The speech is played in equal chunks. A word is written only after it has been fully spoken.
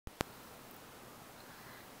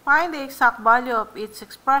Find the exact value of each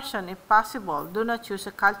expression if possible. Do not use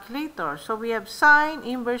a calculator. So we have sine,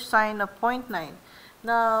 inverse sine of 0.9.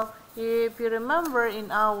 Now, if you remember in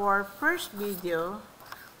our first video,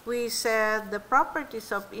 we said the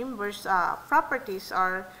properties of inverse properties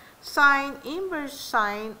are sine inverse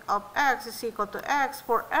sine of x is equal to x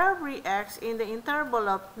for every x in the interval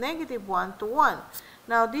of -1 to 1.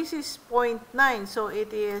 Now, this is 0.9, so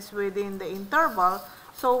it is within the interval.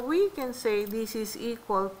 So we can say this is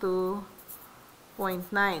equal to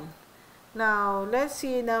 0.9. Now, let's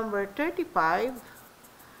see number 35.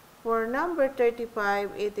 For number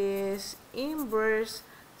 35, it is inverse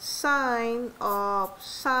sine of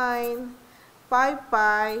sine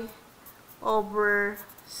pi over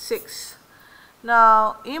 6.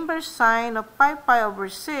 Now, inverse sine of pi over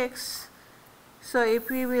 6. So, if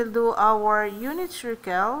we will do our unit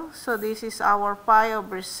circle, so this is our pi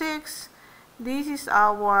over 6. This is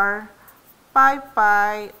our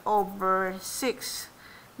pi over 6.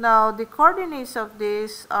 Now, the coordinates of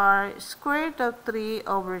this are square root of 3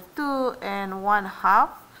 over 2 and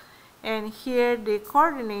 1/2. And here the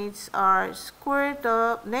coordinates are square root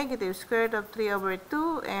of negative square root of 3 over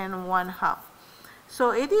 2 and 1/2.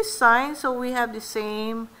 So, it is sine, so we have the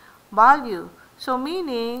same value. So,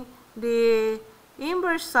 meaning the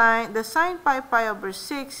inverse sine, the sine pi over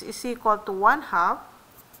 6 is equal to 1/2.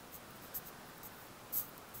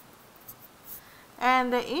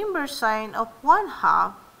 And the inverse sine of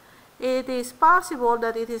 1/2, it is possible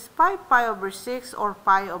that it is pi over 6 or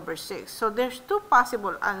pi over 6. So there's two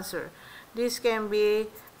possible answers. This can be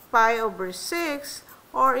pi over 6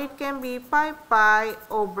 or it can be pi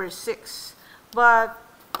over 6. But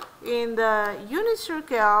in the unit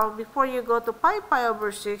circle, before you go to pi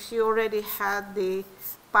over 6, you already had the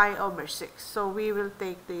pi over 6. So we will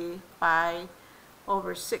take the pi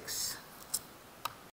over 6.